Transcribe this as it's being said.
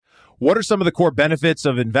What are some of the core benefits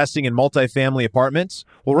of investing in multifamily apartments?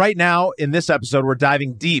 Well, right now in this episode, we're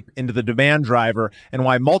diving deep into the demand driver and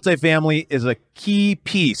why multifamily is a key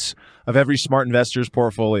piece of every smart investor's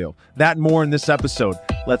portfolio. That and more in this episode.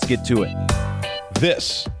 Let's get to it.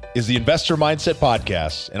 This is the Investor Mindset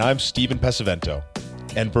Podcast, and I'm Steven Pesavento.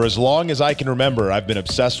 And for as long as I can remember, I've been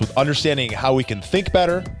obsessed with understanding how we can think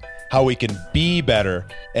better, how we can be better,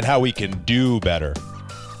 and how we can do better.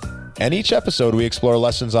 And each episode, we explore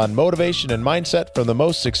lessons on motivation and mindset from the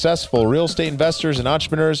most successful real estate investors and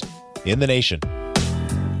entrepreneurs in the nation.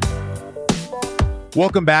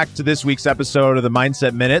 Welcome back to this week's episode of the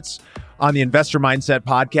Mindset Minutes on the Investor Mindset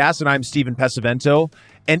Podcast, and I'm Steven Pesavento.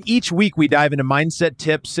 And each week, we dive into mindset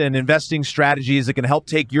tips and investing strategies that can help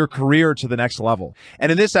take your career to the next level.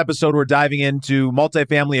 And in this episode, we're diving into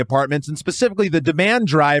multifamily apartments and specifically the demand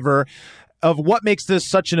driver of what makes this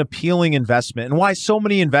such an appealing investment and why so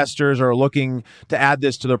many investors are looking to add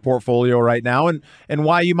this to their portfolio right now and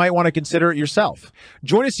why you might want to consider it yourself.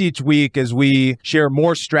 Join us each week as we share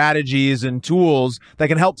more strategies and tools that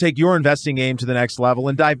can help take your investing game to the next level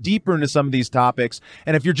and dive deeper into some of these topics.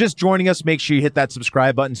 And if you're just joining us, make sure you hit that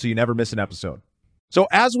subscribe button so you never miss an episode. So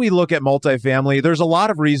as we look at multifamily, there's a lot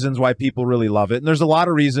of reasons why people really love it. And there's a lot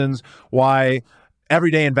of reasons why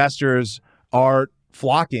everyday investors are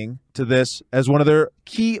flocking to this as one of their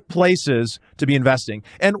key places to be investing.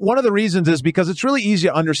 And one of the reasons is because it's really easy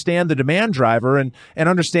to understand the demand driver and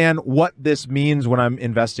understand what this means when I'm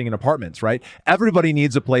investing in apartments, right? Everybody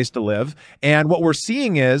needs a place to live. And what we're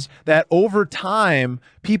seeing is that over time,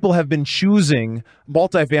 people have been choosing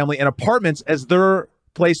multifamily and apartments as their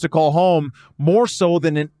place to call home more so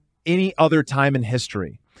than in any other time in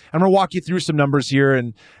history. I'm going to walk you through some numbers here,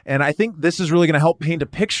 and I think this is really going to help paint a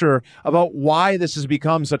picture about why this has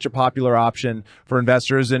become such a popular option for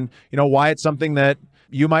investors and, why it's something that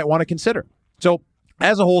you might want to consider. So,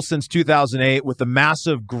 as a whole, since 2008, with the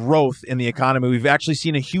massive growth in the economy, we've actually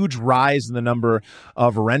seen a huge rise in the number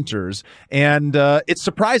of renters. And it's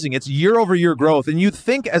surprising. It's year-over-year growth. And you'd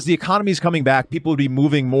think as the economy is coming back, people would be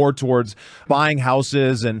moving more towards buying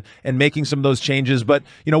houses and making some of those changes. But,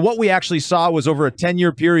 what we actually saw was over a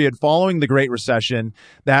 10-year period following the Great Recession,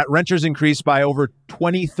 that renters increased by over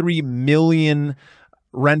 23 million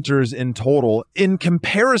renters in total, in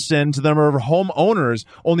comparison to the number of homeowners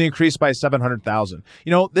only increased by 700,000.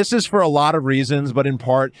 This is for a lot of reasons, but in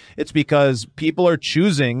part, it's because people are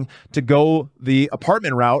choosing to go the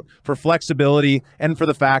apartment route for flexibility and for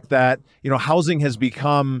the fact that, housing has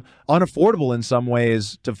become unaffordable in some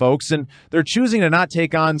ways to folks, and they're choosing to not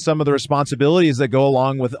take on some of the responsibilities that go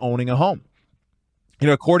along with owning a home.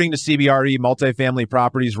 According to CBRE, multifamily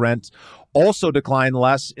properties rent also declined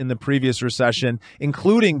less in the previous recession,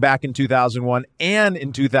 including back in 2001 and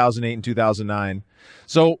in 2008 and 2009.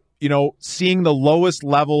 So, seeing the lowest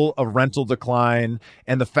level of rental decline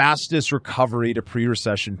and the fastest recovery to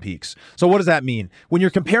pre-recession peaks. So what does that mean? When you're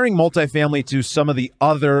comparing multifamily to some of the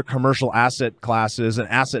other commercial asset classes and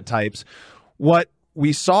asset types, what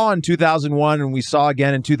we saw in 2001 and we saw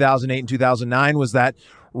again in 2008 and 2009 was that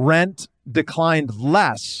rent declined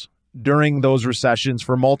less during those recessions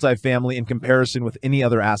for multifamily in comparison with any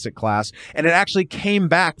other asset class. And it actually came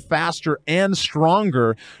back faster and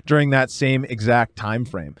stronger during that same exact time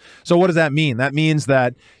frame. So what does that mean? That means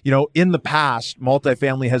that, in the past,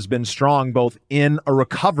 multifamily has been strong both in a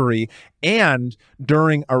recovery and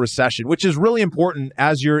during a recession, which is really important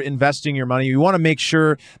as you're investing your money. You want to make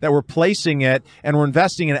sure that we're placing it and we're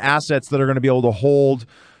investing in assets that are going to be able to hold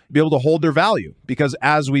their value, because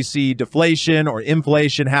as we see deflation or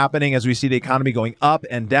inflation happening, as we see the economy going up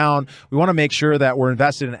and down, we want to make sure that we're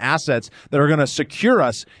invested in assets that are going to secure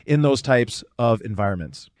us in those types of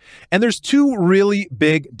environments. And there's two really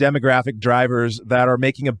big demographic drivers that are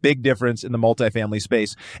making a big difference in the multifamily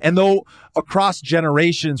space. And though across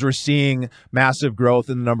generations, we're seeing massive growth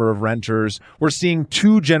in the number of renters, we're seeing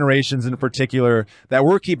two generations in particular that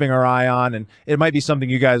we're keeping our eye on. And it might be something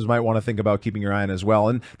you guys might want to think about keeping your eye on as well.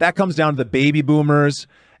 And that comes down to the baby boomers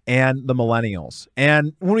and the millennials.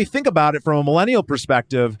 And when we think about it from a millennial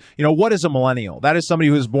perspective, what is a millennial? That is somebody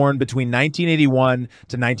who was born between 1981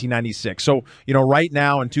 to 1996. So, right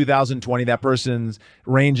now in 2020, that person's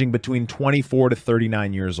ranging between 24 to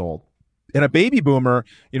 39 years old. And a baby boomer,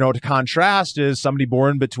 to contrast, is somebody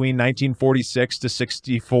born between 1946 to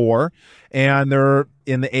 64, and they're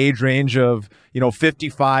in the age range of,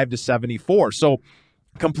 55 to 74. So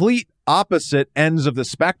complete opposite ends of the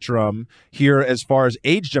spectrum here as far as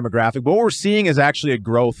age demographic. But what we're seeing is actually a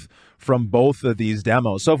growth from both of these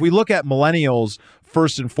demos. So if we look at millennials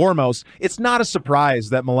first and foremost, it's not a surprise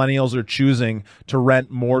that millennials are choosing to rent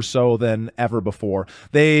more so than ever before.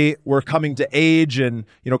 They were coming to age and,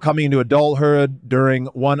 coming into adulthood during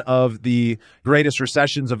one of the greatest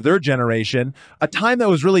recessions of their generation, a time that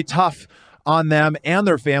was really tough on them and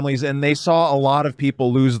their families, and they saw a lot of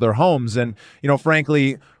people lose their homes. And,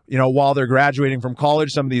 frankly, while they're graduating from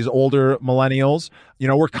college, some of these older millennials,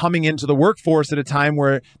 were coming into the workforce at a time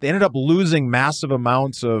where they ended up losing massive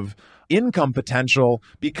amounts of income potential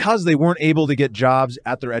because they weren't able to get jobs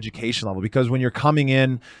at their education level. Because when you're coming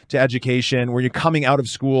in to education, when you're coming out of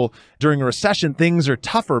school during a recession, things are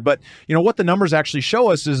tougher. But what the numbers actually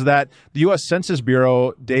show us is that the U.S. Census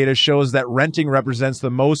Bureau data shows that renting represents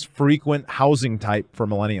the most frequent housing type for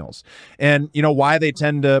millennials. And why they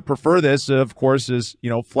tend to prefer this, of course, is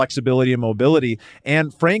flexibility and mobility.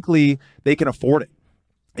 And frankly, they can afford it.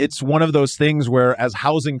 It's one of those things where as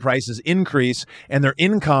housing prices increase and their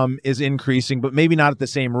income is increasing, but maybe not at the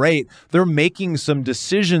same rate, they're making some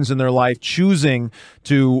decisions in their life, choosing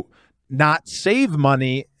to not save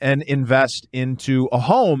money and invest into a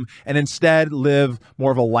home and instead live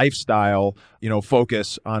more of a lifestyle,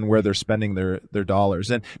 focus on where they're spending their dollars.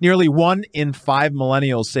 And nearly 1 in 5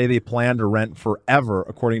 millennials say they plan to rent forever,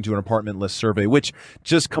 according to an apartment list survey, which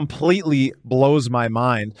just completely blows my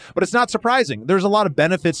mind. But it's not surprising. There's a lot of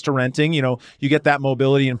benefits to renting. You get that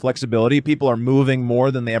mobility and flexibility. People are moving more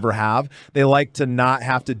than they ever have. They like to not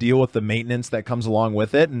have to deal with the maintenance that comes along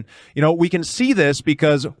with it. And, we can see this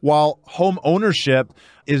because while home ownership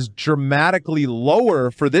is dramatically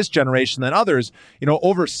lower for this generation than others,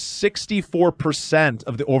 over 64%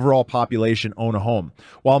 of the overall population own a home,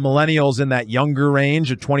 while millennials in that younger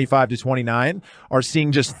range of 25 to 29 are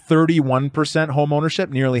seeing just 31% home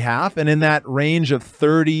ownership, nearly half. And in that range of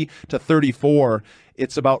 30 to 34,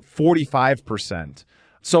 it's about 45%.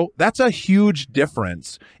 So that's a huge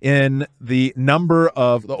difference in the number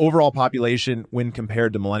of the overall population when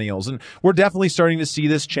compared to millennials. And we're definitely starting to see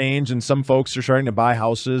this change, and some folks are starting to buy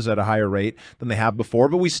houses at a higher rate than they have before,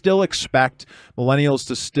 but we still expect millennials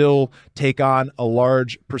to still take on a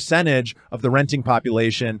large percentage of the renting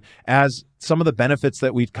population, as some of the benefits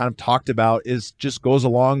that we've kind of talked about is just goes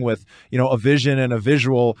along with, a vision and a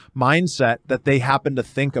visual mindset that they happen to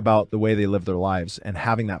think about the way they live their lives and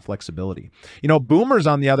having that flexibility. Boomers,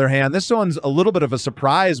 on the other hand, this one's a little bit of a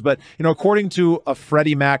surprise, but, according to a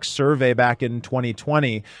Freddie Mac survey back in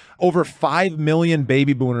 2020, over 5 million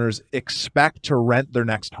baby boomers expect to rent their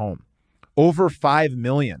next home. Over 5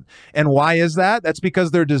 million. And why is that? That's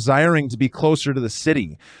because they're desiring to be closer to the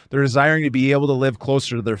city. They're desiring to be able to live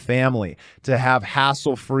closer to their family, to have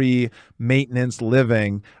hassle-free maintenance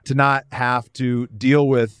living, to not have to deal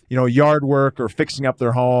with, yard work or fixing up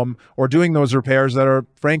their home or doing those repairs that are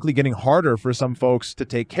frankly getting harder for some folks to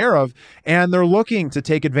take care of. And they're looking to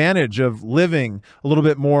take advantage of living a little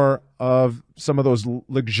bit more of some of those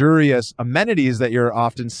luxurious amenities that you're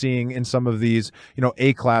often seeing in some of these,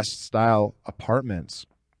 A-class style apartments.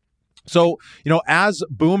 So, as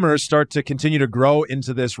boomers start to continue to grow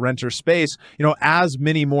into this renter space, as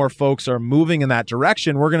many more folks are moving in that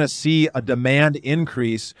direction, we're going to see a demand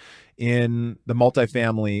increase in the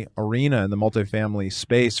multifamily arena and the multifamily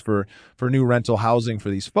space for new rental housing for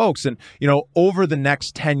these folks. And, over the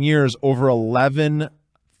next 10 years, over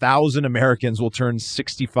 11,000 Americans will turn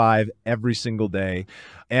 65 every single day.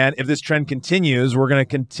 And if this trend continues, we're going to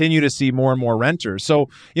continue to see more and more renters. So,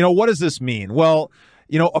 what does this mean? Well,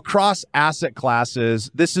 across asset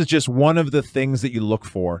classes, this is just one of the things that you look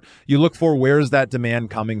for. You look for where's that demand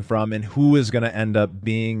coming from and who is going to end up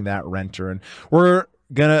being that renter. And we're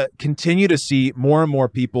going to continue to see more and more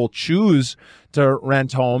people choose to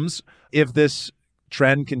rent homes if this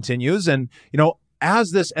trend continues. And,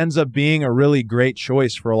 as this ends up being a really great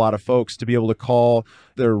choice for a lot of folks to be able to call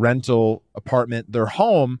their rental apartment their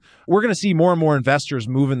home, we're going to see more and more investors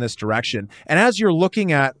move in this direction. And as you're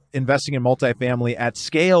looking at investing in multifamily at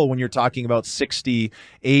scale, when you're talking about 60,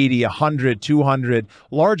 80, 100, 200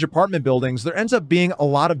 large apartment buildings, there ends up being a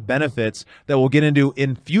lot of benefits that we'll get into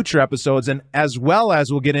in future episodes, and as well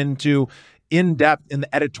as we'll get into in depth in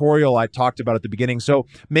the editorial I talked about at the beginning. So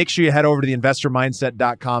make sure you head over to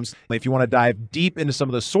theinvestormindset.com if you want to dive deep into some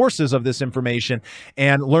of the sources of this information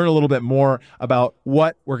and learn a little bit more about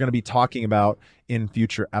what we're going to be talking about in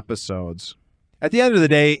future episodes. At the end of the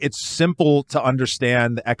day, it's simple to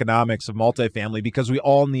understand the economics of multifamily because we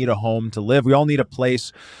all need a home to live. We all need a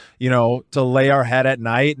place, to lay our head at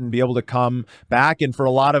night and be able to come back. And for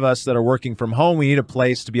a lot of us that are working from home, we need a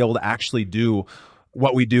place to be able to actually do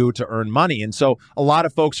what we do to earn money. And so a lot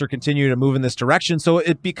of folks are continuing to move in this direction. So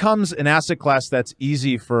it becomes an asset class that's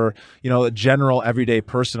easy for, a general everyday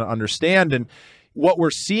person to understand. And what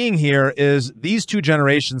we're seeing here is these two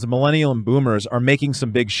generations, millennial and boomers, are making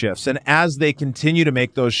some big shifts. And as they continue to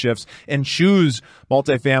make those shifts and choose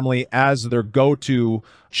multifamily as their go-to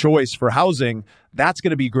choice for housing, that's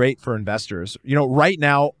going to be great for investors. Right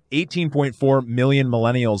now, 18.4 million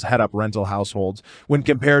millennials head up rental households when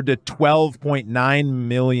compared to 12.9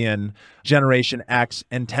 million Generation X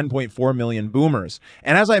and 10.4 million boomers.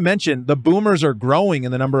 And as I mentioned, the boomers are growing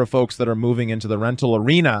in the number of folks that are moving into the rental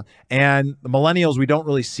arena. And the millennials, we don't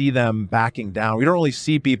really see them backing down. We don't really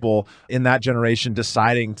see people in that generation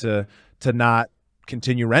deciding to not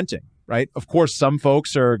continue renting. Right? Of course, some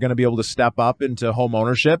folks are going to be able to step up into home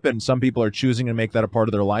ownership, and some people are choosing to make that a part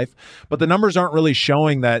of their life. But the numbers aren't really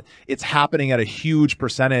showing that it's happening at a huge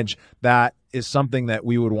percentage. That is something that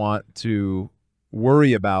we would want to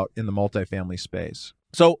worry about in the multifamily space.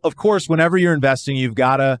 So, of course, whenever you're investing, you've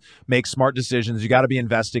got to make smart decisions. You got to be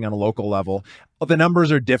investing on a local level. The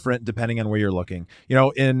numbers are different depending on where you're looking.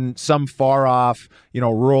 In some far off,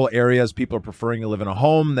 rural areas, people are preferring to live in a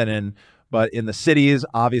home but in the cities,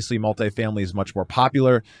 obviously, multifamily is much more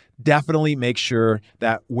popular. Definitely make sure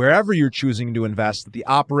that wherever you're choosing to invest, the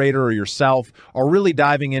operator or yourself are really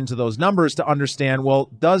diving into those numbers to understand, well,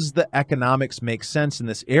 does the economics make sense in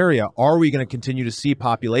this area? Are we going to continue to see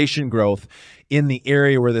population growth in the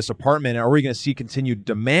area where this apartment? Are we going to see continued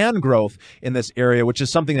demand growth in this area, which is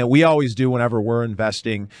something that we always do whenever we're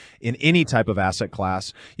investing in any type of asset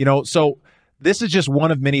class. So this is just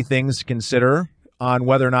one of many things to consider on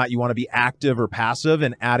whether or not you want to be active or passive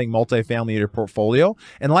in adding multifamily to your portfolio.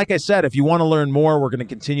 And like I said, if you want to learn more, we're going to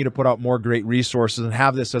continue to put out more great resources and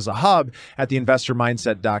have this as a hub at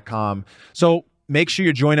theinvestormindset.com. So make sure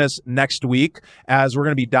you join us next week as we're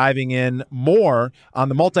going to be diving in more on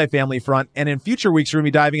the multifamily front. And in future weeks, we're going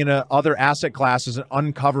to be diving into other asset classes and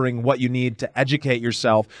uncovering what you need to educate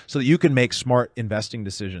yourself so that you can make smart investing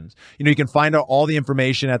decisions. You can find out all the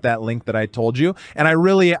information at that link that I told you. And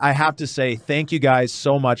I have to say, thank you guys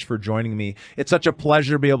so much for joining me. It's such a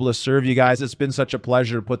pleasure to be able to serve you guys. It's been such a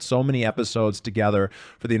pleasure to put so many episodes together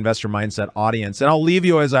for the Investor Mindset audience. And I'll leave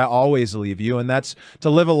you as I always leave you, and that's to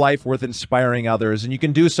live a life worth inspiring others. And you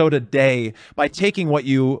can do so today by taking what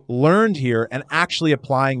you learned here and actually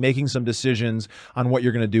applying, making some decisions on what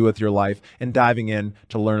you're going to do with your life and diving in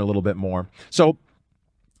to learn a little bit more. So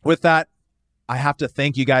with that, I have to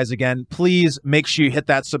thank you guys again. Please make sure you hit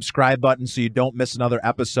that subscribe button so you don't miss another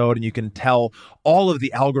episode and you can tell all of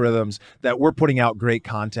the algorithms that we're putting out great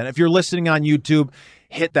content. If you're listening on YouTube,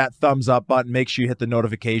 hit that thumbs up button. Make sure you hit the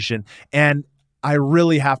notification. And I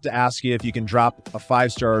really have to ask you if you can drop a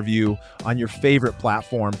 5-star review on your favorite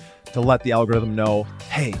platform to let the algorithm know,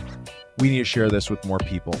 hey, we need to share this with more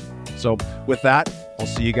people. So with that, I'll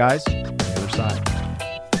see you guys on the other side.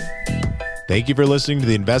 Thank you for listening to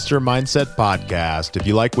the Investor Mindset Podcast. If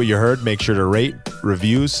you like what you heard, make sure to rate,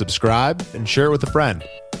 review, subscribe, and share it with a friend.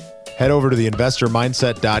 Head over to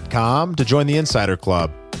theinvestormindset.com to join the Insider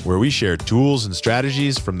Club, where we share tools and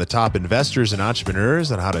strategies from the top investors and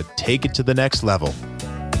entrepreneurs on how to take it to the next level.